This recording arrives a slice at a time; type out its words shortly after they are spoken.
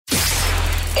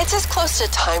It's as close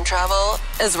to time travel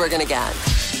as we're gonna get.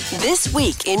 This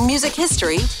Week in Music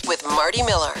History with Marty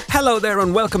Miller. Hello there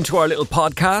and welcome to our little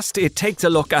podcast. It takes a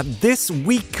look at this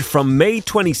week from May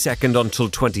 22nd until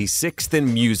 26th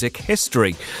in music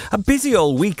history. A busy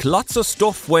old week, lots of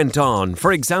stuff went on.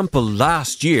 For example,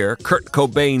 last year, Kurt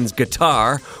Cobain's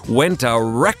guitar went a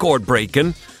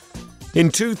record-breaking in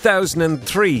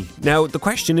 2003. Now, the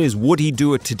question is, would he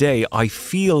do it today? I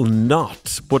feel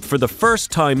not. But for the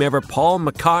first time ever, Paul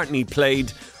McCartney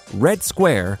played Red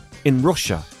Square in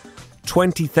Russia.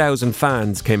 20,000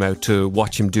 fans came out to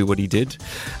watch him do what he did.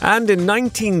 And in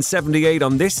 1978,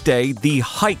 on this day, the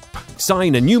Hype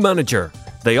signed a new manager.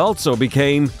 They also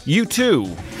became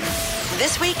U2.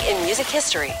 This Week in Music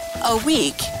History. A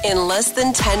week in less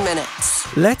than 10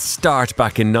 minutes. Let's start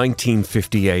back in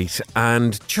 1958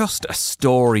 and just a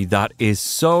story that is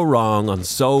so wrong on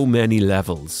so many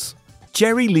levels.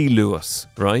 Jerry Lee Lewis,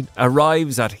 right,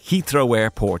 arrives at Heathrow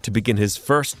Airport to begin his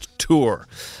first tour,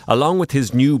 along with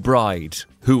his new bride,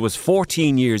 who was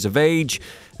 14 years of age,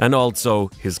 and also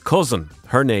his cousin.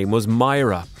 Her name was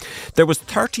Myra. There was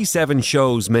 37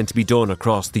 shows meant to be done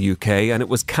across the UK, and it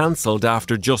was cancelled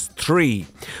after just 3.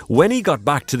 When he got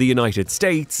back to the United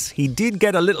States, he did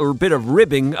get a little bit of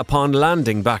ribbing upon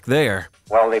landing back there.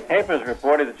 Well, the papers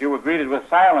reported that you were greeted with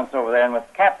silence over there and with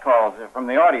catcalls from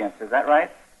the audience. Is that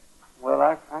right? Well,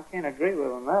 I can't agree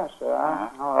with him there, sir.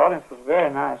 Our audience was very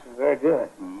nice and very good.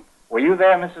 Mm-hmm. Were you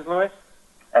there, Mrs. Lewis?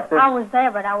 I was there,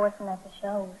 but I wasn't at the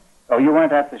shows. Oh, you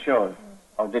weren't at the shows?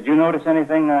 Oh, did you notice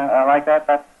anything like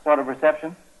that sort of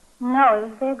reception? No, it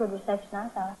was a very good reception, I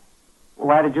thought.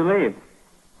 Why did you leave?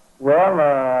 Well,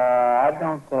 I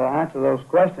don't answer those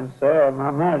questions, sir.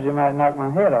 My manager might knock my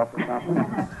head off or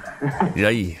something.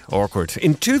 Yay, awkward.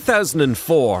 In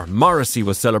 2004, Morrissey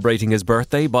was celebrating his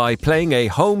birthday by playing a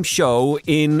home show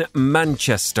in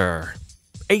Manchester.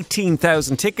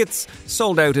 18,000 tickets,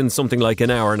 sold out in something like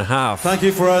an hour and a half. Thank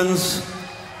you, friends.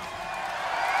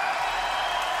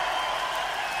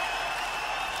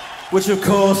 Which, of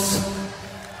course,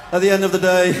 at the end of the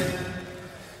day,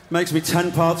 makes me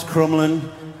 10 parts Crumlin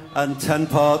and 10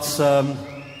 parts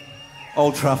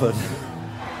Old Trafford.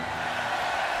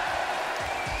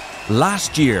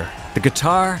 Last year, the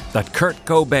guitar that Kurt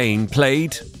Cobain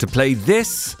played to play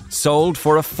this sold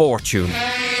for a fortune.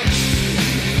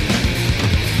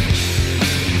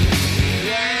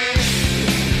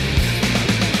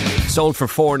 Sold for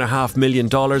 $4.5 million,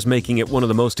 making it one of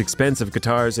the most expensive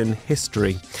guitars in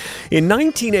history. In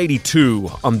 1982,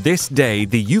 on this day,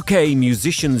 the UK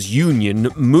Musicians' Union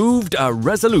moved a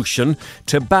resolution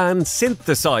to ban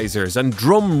synthesizers and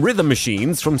drum rhythm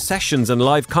machines from sessions and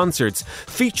live concerts,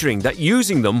 featuring that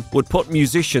using them would put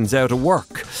musicians out of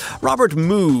work. Robert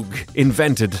Moog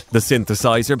invented the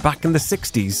synthesizer back in the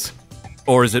 60s.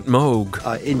 Or is it Moog?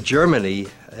 In Germany,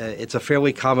 it's a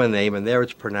fairly common name, and there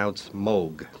it's pronounced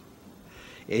Moog.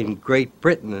 In Great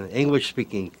Britain,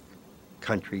 English-speaking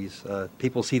countries,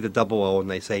 people see the double O and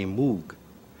they say Moog.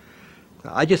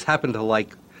 Now, I just happen to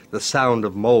like the sound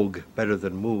of Moog better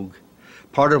than Moog.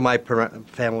 Part of my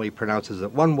family pronounces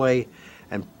it one way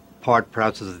and part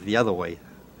pronounces it the other way.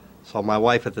 So my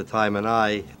wife at the time and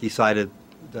I decided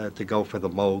to go for the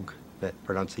Moog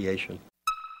pronunciation.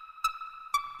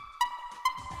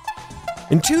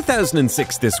 In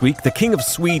 2006 this week, the King of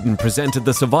Sweden presented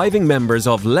the surviving members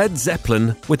of Led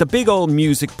Zeppelin with a big old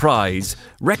music prize,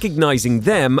 recognising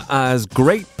them as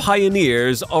great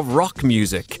pioneers of rock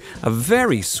music. A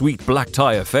very sweet black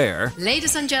tie affair.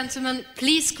 Ladies and gentlemen,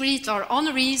 please greet our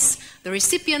honorees, the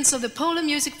recipients of the Polar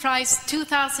Music Prize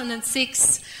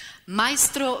 2006,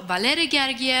 Maestro Valery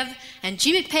Gergiev and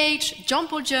Jimmy Page, John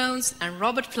Paul Jones and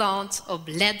Robert Plant of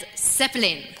Led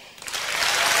Zeppelin.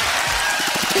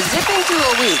 Zipping through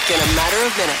a week in a matter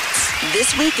of minutes.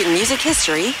 This Week in Music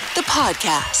History, the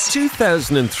podcast.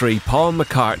 2003, Paul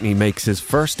McCartney makes his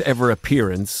first ever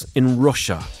appearance in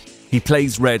Russia. He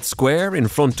plays Red Square in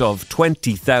front of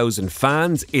 20,000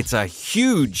 fans. It's a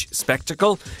huge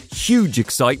spectacle, huge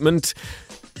excitement.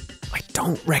 I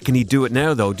don't reckon he'd do it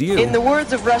now, though, do you? In the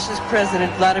words of Russia's President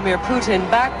Vladimir Putin,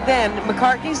 back then,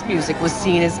 McCartney's music was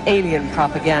seen as alien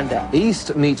propaganda.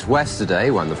 East meets West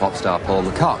today when the pop star Paul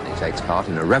McCartney takes part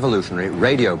in a revolutionary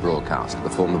radio broadcast. The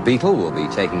former Beatle will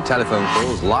be taking telephone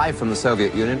calls live from the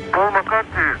Soviet Union. Paul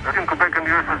McCartney,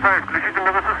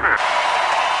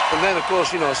 and then, of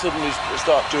course, suddenly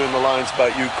start doing the lines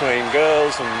about Ukraine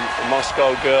girls and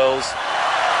Moscow girls.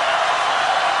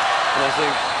 And I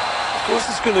think, of course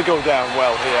it's going to go down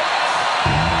well here.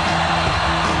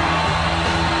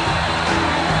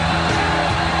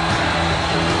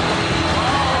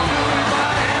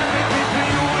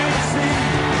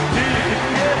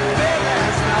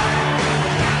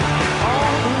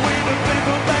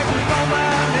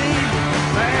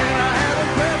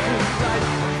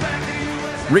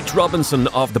 Rich Robinson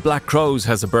of the Black Crowes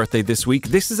has a birthday this week.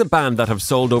 This is a band that have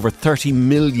sold over 30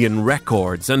 million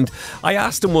records. And I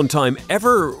asked him one time,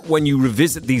 ever when you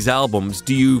revisit these albums,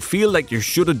 do you feel like you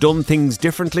should have done things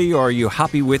differently, or are you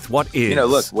happy with what is? You know,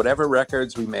 look, whatever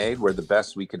records we made were the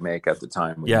best we could make at the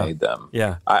time we made them.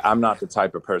 Yeah. I'm not the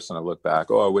type of person to look back,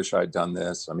 I wish I'd done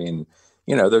this. I mean,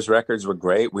 you know, those records were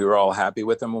great. We were all happy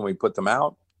with them when we put them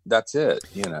out. That's it,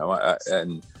 you know,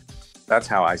 and that's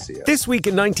how I see it. This week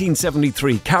in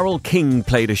 1973, Carole King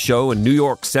played a show in New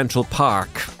York Central Park.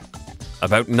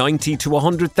 About 90 to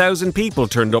 100,000 people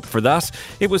turned up for that.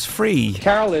 It was free.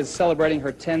 Carole is celebrating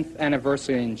her 10th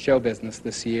anniversary in show business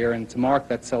this year, and to mark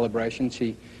that celebration,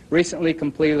 she recently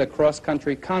completed a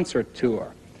cross-country concert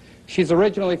tour. She's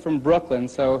originally from Brooklyn,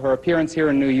 so her appearance here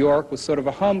in New York was sort of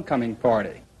a homecoming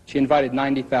party. She invited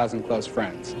 90,000 close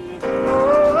friends.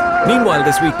 Meanwhile,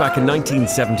 this week back in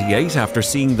 1978, after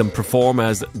seeing them perform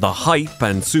as The Hype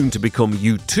and soon to become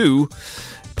U2,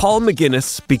 Paul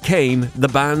McGuinness became the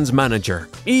band's manager.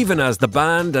 Even as the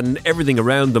band and everything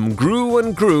around them grew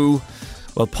and grew,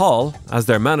 well, Paul, as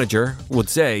their manager, would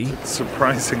say, it's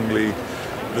surprisingly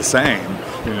the same,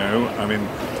 you know. I mean,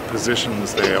 the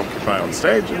positions they occupy on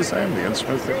stage are the same, the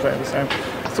instruments they play are the same.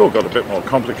 It's all got a bit more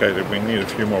complicated. We need a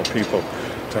few more people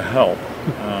to help.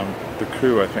 The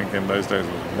crew, I think, in those days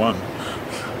was one.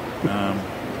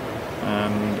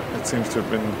 And it seems to have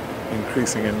been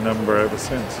increasing in number ever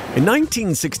since. In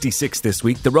 1966 this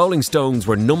week, the Rolling Stones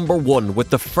were number one with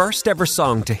the first ever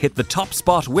song to hit the top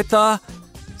spot with a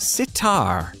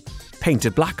sitar.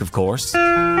 Painted black, of course.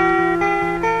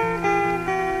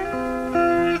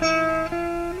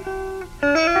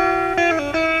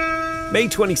 May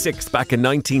 26th, back in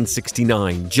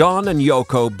 1969, John and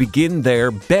Yoko begin their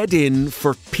Bed In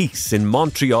for Peace in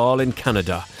Montreal in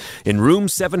Canada. In room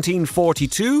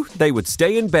 1742, they would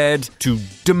stay in bed to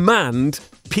demand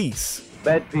peace.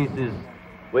 Bed pieces.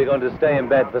 We're going to stay in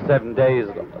bed for 7 days,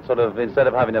 sort of, instead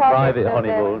of having a private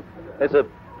honeymoon. It's a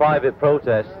private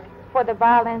protest. For the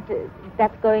violence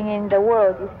that's going in the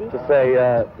world, you see. To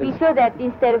say... we feel that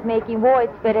instead of making war,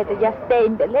 it's better to just stay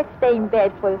in bed. Let's stay in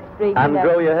bed for the spring. And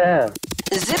grow your hair.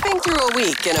 Zipping through a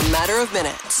week in a matter of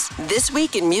minutes. This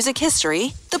week in music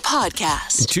history, the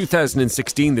podcast. In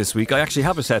 2016 this week, I actually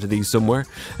have a set of these somewhere.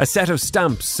 A set of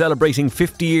stamps celebrating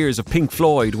 50 years of Pink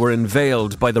Floyd were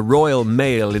unveiled by the Royal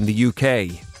Mail in the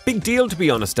UK. Big deal to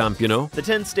be on a stamp, you know. The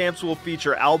 10 stamps will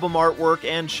feature album artwork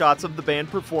and shots of the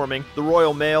band performing. The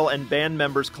Royal Mail and band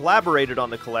members collaborated on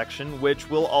the collection, which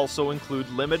will also include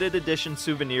limited edition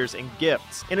souvenirs and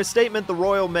gifts. In a statement, the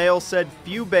Royal Mail said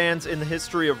few bands in the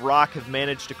history of rock have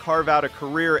managed to carve out a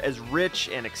career as rich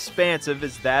and expansive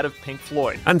as that of Pink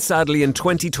Floyd. And sadly, in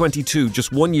 2022,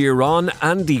 just 1 year on,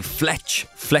 Andy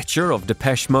Fletcher of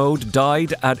Depeche Mode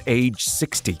died at age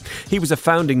 60. He was a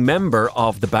founding member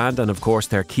of the band and, of course,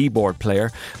 their keyboard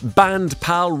player. Band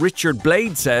pal Richard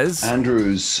Blade says,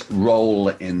 Andrew's role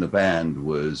in the band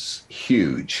was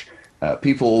huge.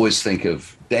 People always think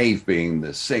of Dave being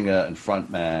the singer and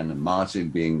frontman and Martin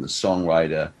being the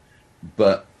songwriter,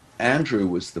 but Andrew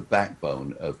was the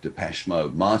backbone of Depeche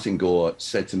Mode. Martin Gore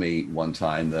said to me one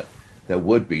time that there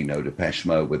would be no Depeche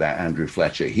Mode without Andrew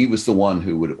Fletcher. He was the one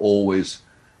who would always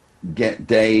get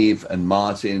Dave and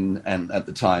Martin and, at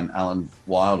the time, Alan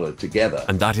Wilder together.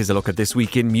 And that is a look at this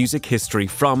week in music history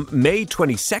from May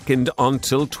 22nd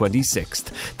until 26th.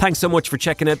 Thanks so much for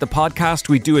checking out the podcast.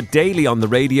 We do it daily on the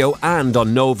radio and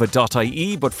on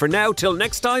nova.ie. But for now, till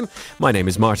next time, my name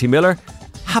is Marty Miller.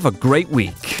 Have a great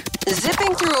week.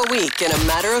 Zipping through a week in a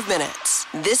matter of minutes.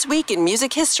 This week in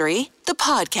music history, the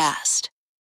podcast.